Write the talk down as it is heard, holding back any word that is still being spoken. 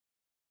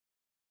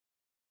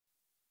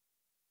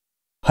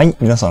はい。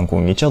皆さん、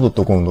こんにちは。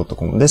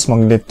com.com です。マ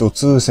グネット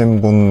2千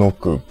本ノッ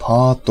ク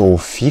パート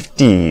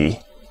50。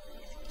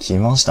来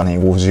ましたね、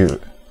50。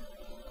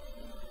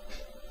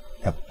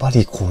やっぱ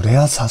りこれ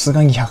はさす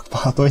がに100パ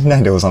ート以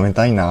内で収め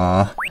たい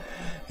な。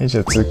じ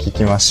ゃあ次行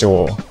きまし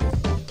ょう。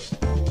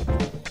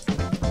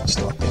ち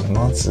ょっと待って、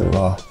まず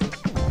は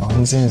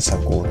安全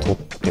策を取っ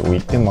ておい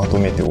てまと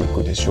めてお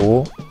くでし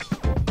ょ。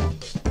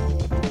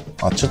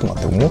あ、ちょっと待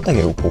って、思った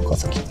けど効果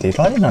先出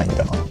られないん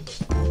だ。っ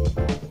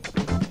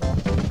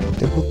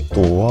てこ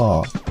と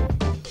は、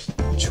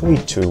ちょい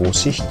ちょい押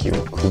し引きを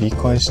繰り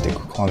返してい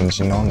く感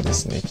じなんで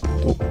すね、きっと。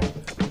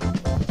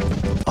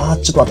あ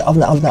ー、ちょっと待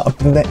って、危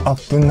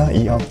な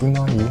い。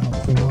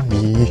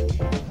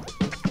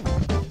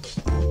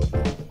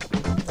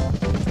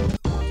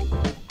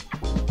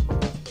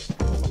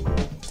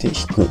で、引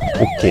く。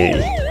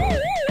OK。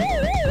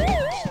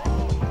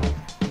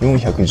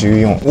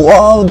414。う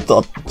わーだ、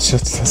ちょっ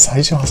と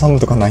最初挟む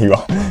とかない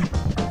わ。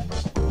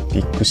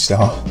びっくりし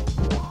た。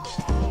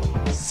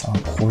さあ、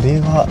これ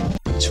は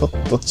ちょっ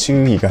と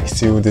注意が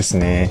必要です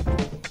ね。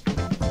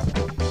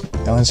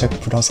男爵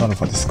プラスアル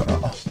ファですから。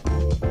ど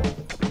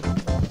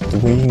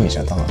ういう意味じ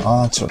ゃった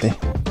かな。ちょっと待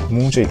って。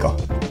もうちょいか。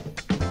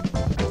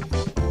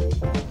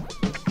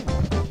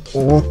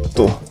おっ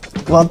と。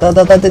危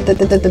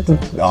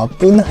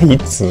ないっ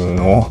つー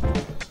の。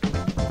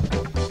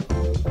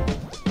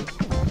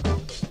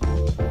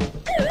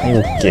はい、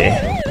オッケ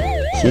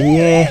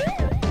ー。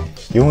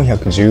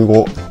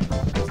415。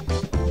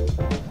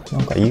な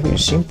んかいよいよ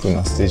シンプル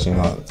なステージ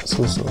が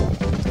そろそろ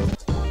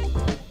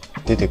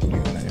出てくるよ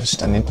うになりまし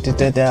たね。爆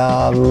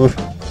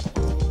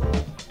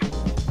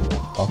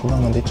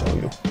弾が出ちゃう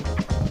よ。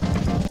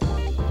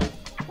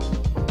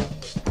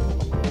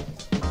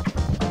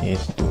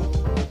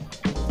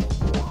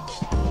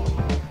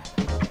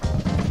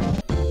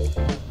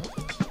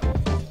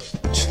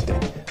ちょっと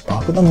待って、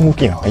爆弾の動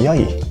きが速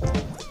い。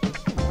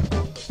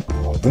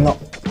危な。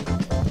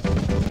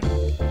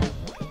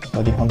当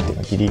たり判定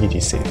がギリギリ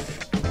セーフ。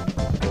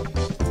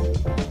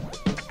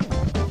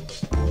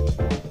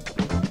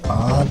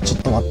ちょ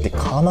っと待って、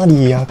かな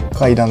り厄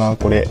介だな、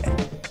これ。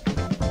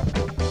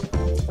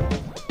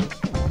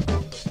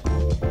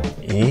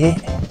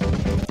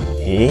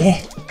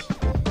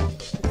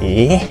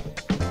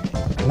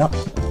なっ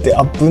て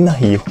危な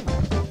いよ。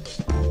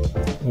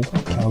お化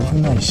け危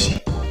ない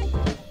し。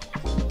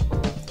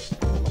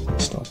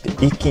ちょっと待っ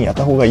て、一気にやっ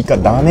た方がいいか。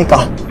ダメ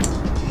か。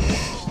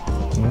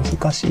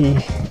難しい。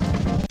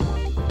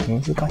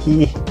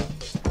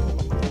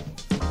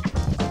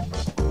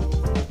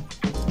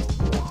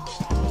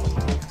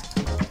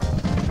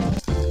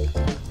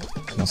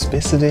スペ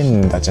ース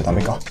連打じゃダ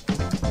メか。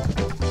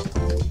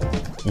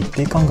一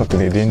定間隔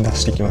で連打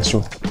していきましょ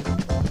う。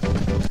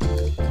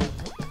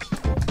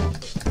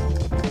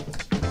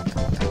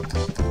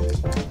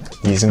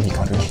リズミ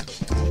カルに。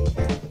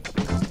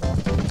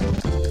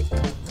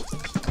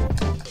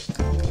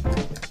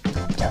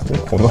逆に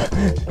この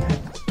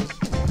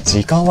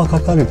時間はか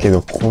かるけ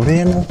ど、こ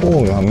れの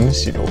方がむ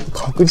しろ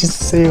確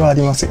実性はあ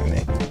りますよ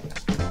ね。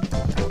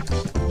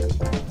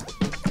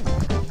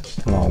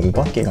まあお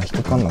化けが引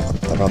っかかんなかっ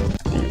たらっ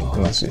ていう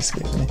話です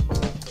けどね。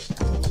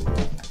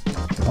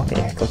お化け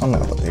が引っかかんな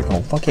かったっていうか、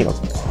お化けが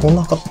来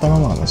なかったら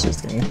の話で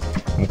すけどね。も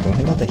うこの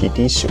辺だったら引い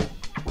ていいっしょ。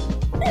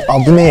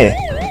危ね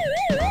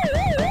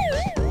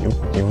え。よ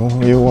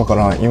くわか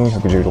らん。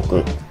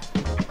416。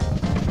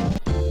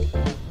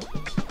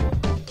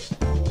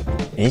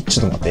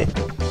ちょっと待って。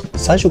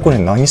最初これ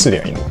何すり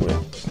ゃいいのこれ。こ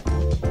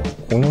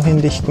の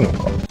辺で引くの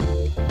か。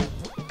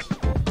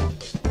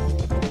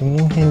こ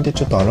の辺で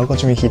ちょっとあらか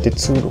じめ引いて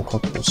通路を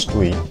確保し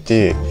とい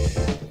て、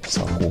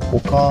さあ、ここ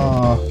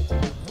か。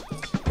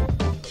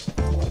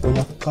ここ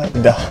厄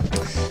介だ。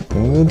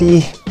無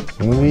理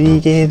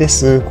ゲーで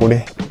す、こ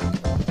れ。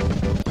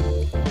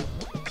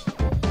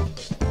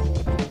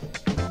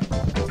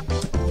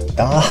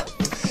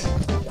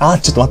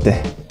ちょっと待っ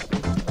て。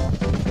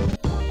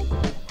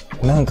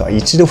なんか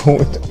一度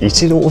落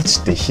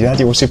ちて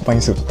左押しっぱ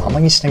にするとたま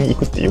に下に行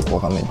くってよく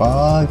わかんない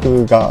バー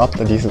グがあっ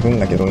たりするん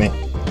だけどね。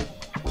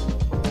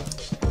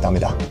ダメ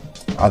だ。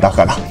だ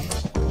から。ちょ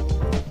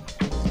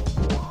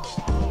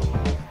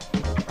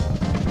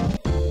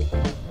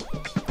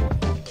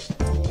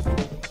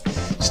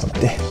っと待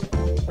って。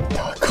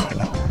だか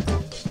ら。ち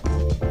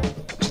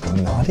ょっと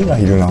慣れが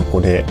いるな、こ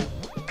れ。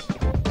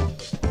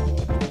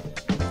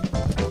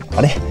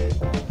あれ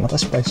また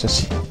失敗した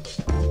し。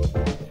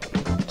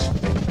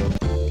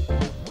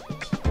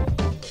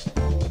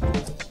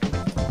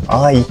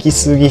行き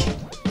過ぎ。ちょ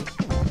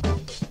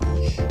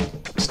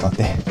っと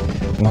待って。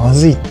ま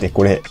ずいって、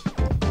これ。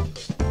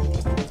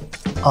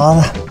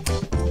だ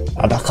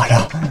か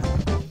ら。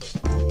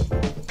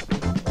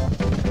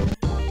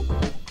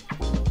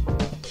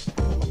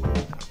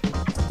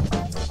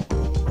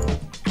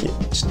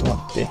ちょっと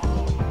待って。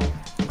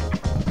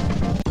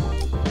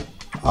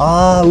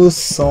うっ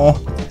そ。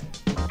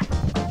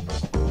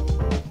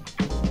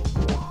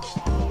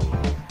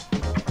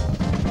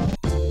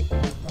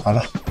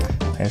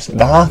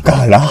だ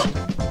から。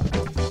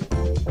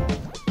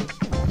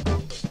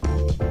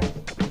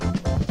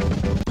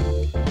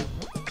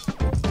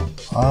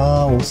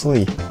あー、遅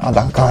い。あ、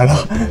だから。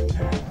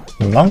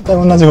何回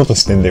同じこと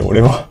してんだよ、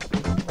俺は。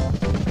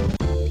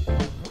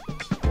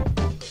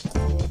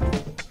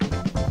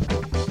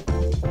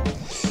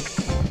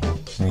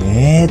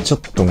ちょ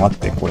っと待っ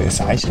て、これ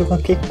最初が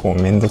結構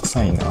めんどく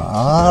さい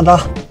な。あら。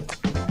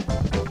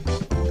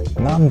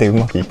なんでう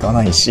まくいか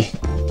ないし。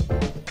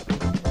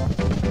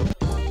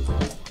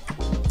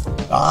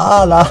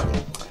あら。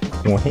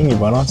もう変に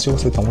バランス調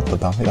整保ったら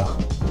ダメだ。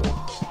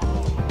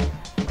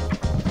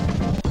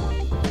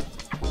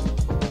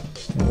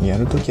もうや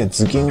るときは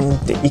ズキューンっ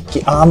て一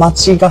気、間違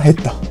え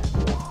た。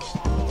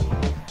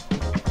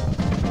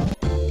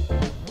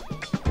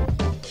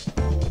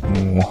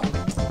も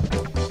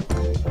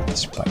う、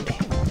失敗。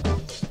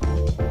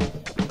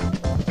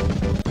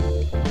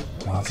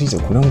まずいぞ。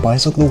これも倍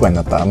速動画に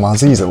なったらま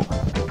ずいぞ。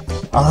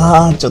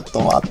ちょっ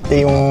と待っ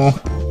てよー。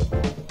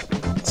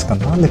つか、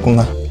なんでこん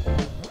な、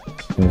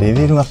レ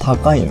ベルが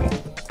高いの？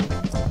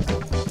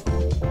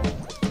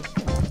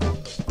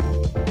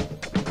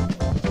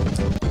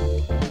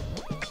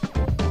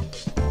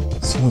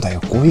そうだ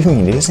よ。こういう風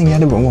に冷静にや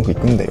ればうまくい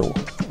くんだよ。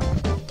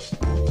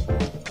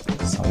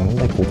さあ、問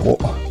題ここ。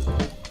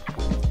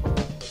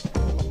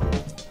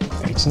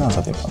1なん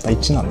さて、また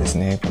1なんです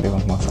ね。これは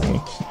まさに。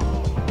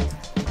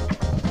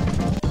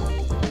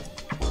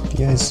と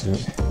りあえず、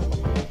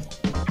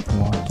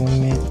まと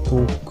め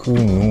とく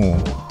の。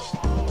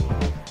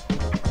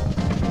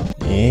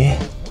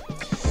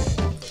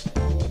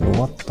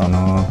弱った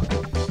な。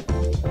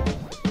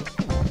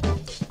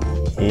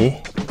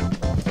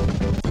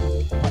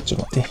ちょっ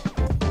と待って。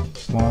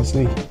ま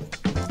ずい。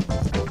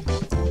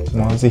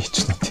まずい。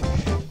ちょっと待って。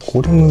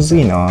これむず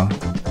いな。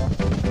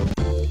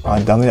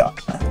ダメだ。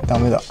ダ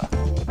メだ。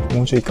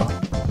もうちょいか。ち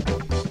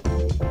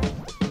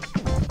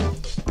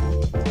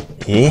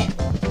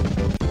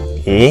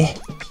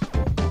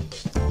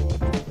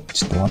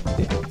ょっと待っ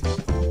て。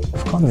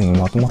不完全に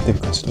まとまってる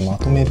からちょっとま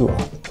とめるわ。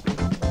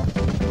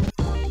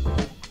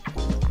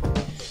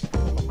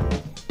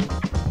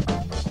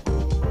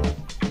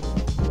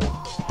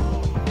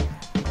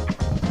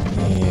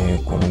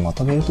これま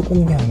たベルトコ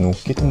ンベヤーに乗っ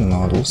けても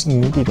な、どうせ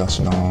無理だ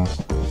しな。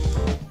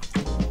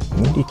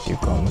無理っていう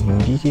か、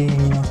無理ゲー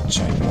になっ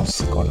ちゃいま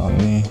すから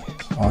ね。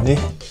あれ？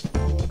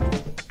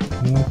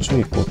もうちょ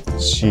いこっ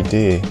ち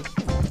で、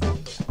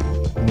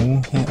こ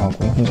の辺、この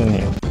辺じゃね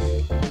えや。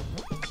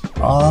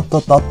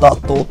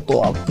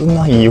危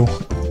ないよ。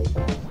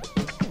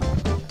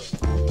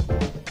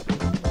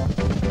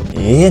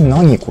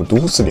何これ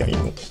どうすりゃいい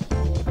の？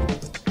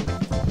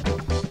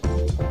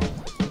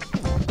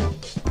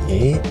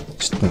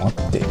ちょっと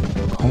待って。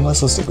考え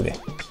させてくれ。こ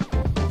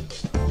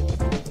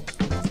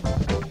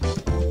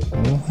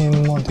の辺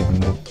まで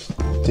持っ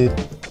てっ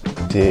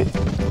て、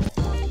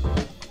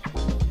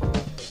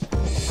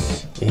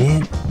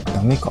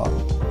ダメか。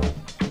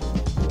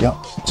いや、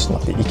ちょっと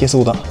待って、いけ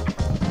そうだ。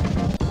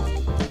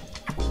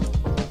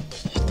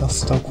ひた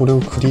すらこれ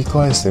を繰り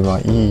返せば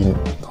いい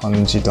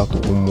感じだと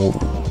思う。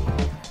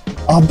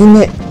危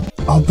ね。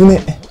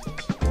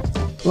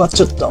うわ、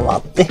ちょっと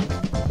待って。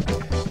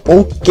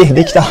オッケー、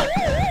できた。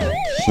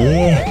こ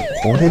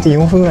れで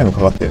4分ぐらいも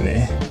かかったよ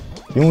ね。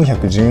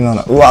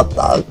417。うわ、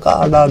だ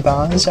から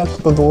男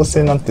爵と同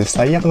性なんて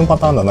最悪のパ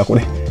ターンだな、こ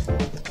れ。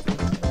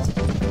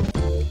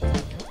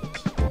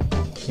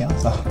や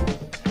だ。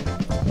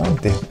なん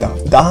て言った？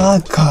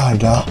だか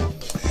ら、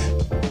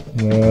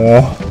も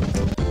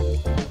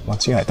う、間違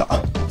えた。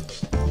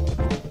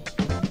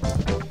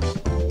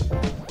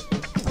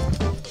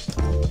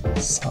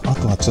さあ、あ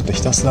とはちょっと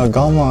ひたすら我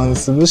慢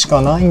するし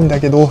かないん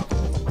だけど、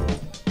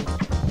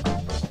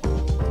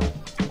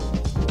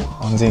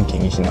安全圏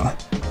に避難。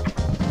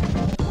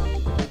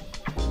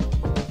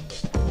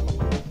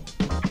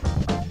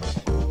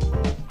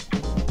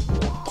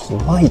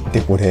怖いっ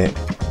てこれ。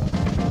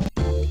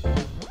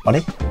あ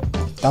れ？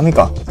ダメ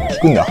か。引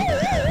くんだ。い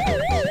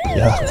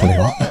や、これ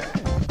は。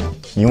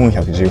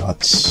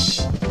418。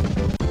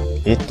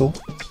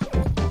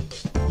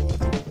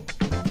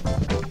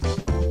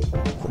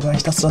これは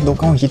ひたすらド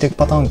カンを引いていく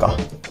パターンか。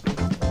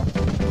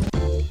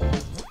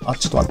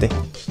ちょっと待って。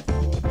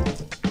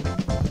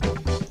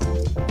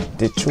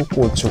で、ちょ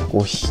こちょ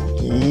こ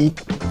引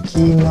き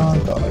な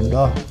が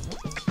ら、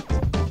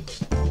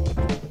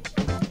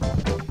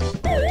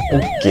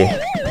OK。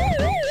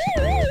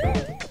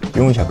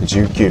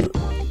419。こ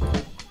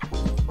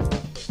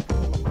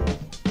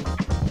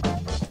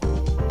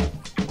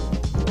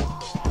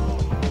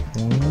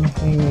の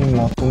辺に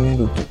まとめ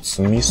ると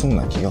積みそう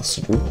な気がす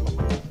る。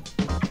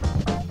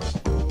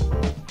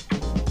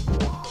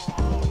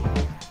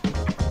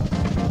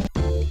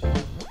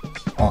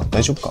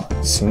大丈夫か。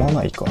積ま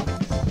ないか。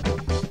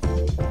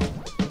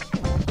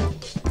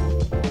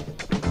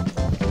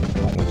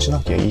落ちな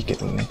きゃいいけ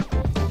どね。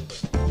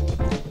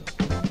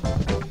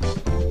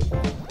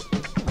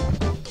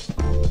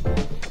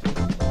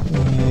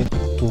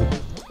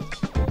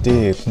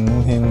で、こ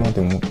の辺ま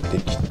で持って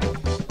き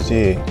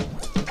て、う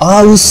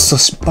っそ、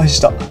失敗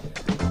した。く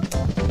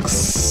っ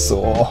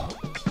そー。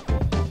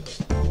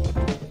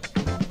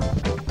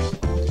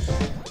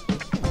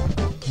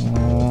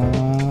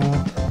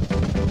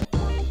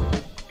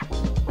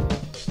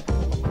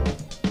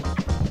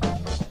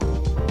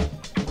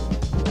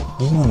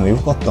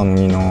かったの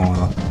に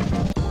な。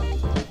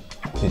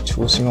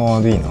調子が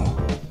悪いな。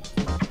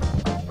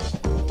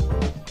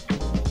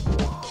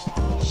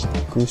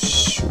縮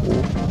小。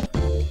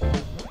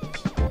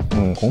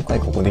今回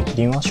ここで切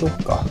りましょう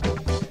か。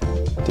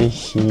で、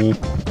引い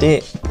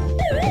て、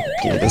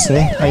OK です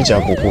ね。はい、じゃ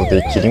あここ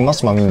で切りま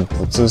す。マグネット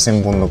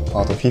2000本の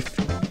パート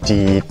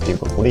50っていう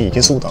か、これい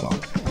けそうだな。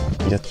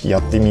や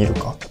ってみる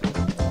か。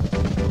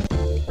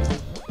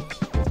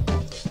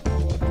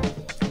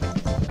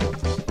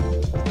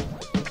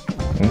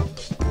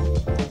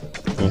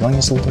意外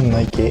にそうでも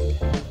ない系。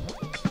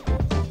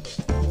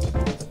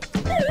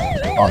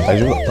あ、大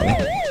丈夫だったね。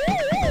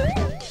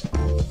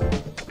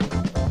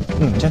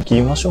じゃあ切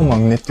りましょう。マ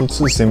グネット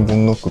2000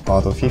本ノックパ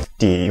ート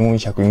50、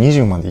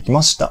420まで行き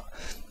ました。っ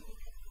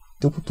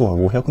てことは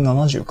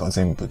570か、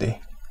全部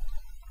で。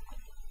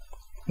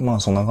まあ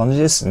そんな感じ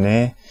です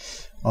ね。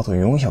あと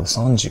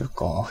430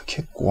か。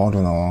結構あ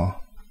るな。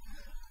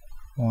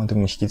まあで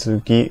も引き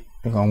続き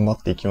頑張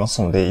っていきま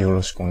すのでよ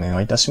ろしくお願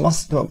いいたしま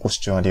す。ではご視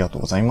聴ありがと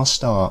うございまし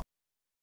た。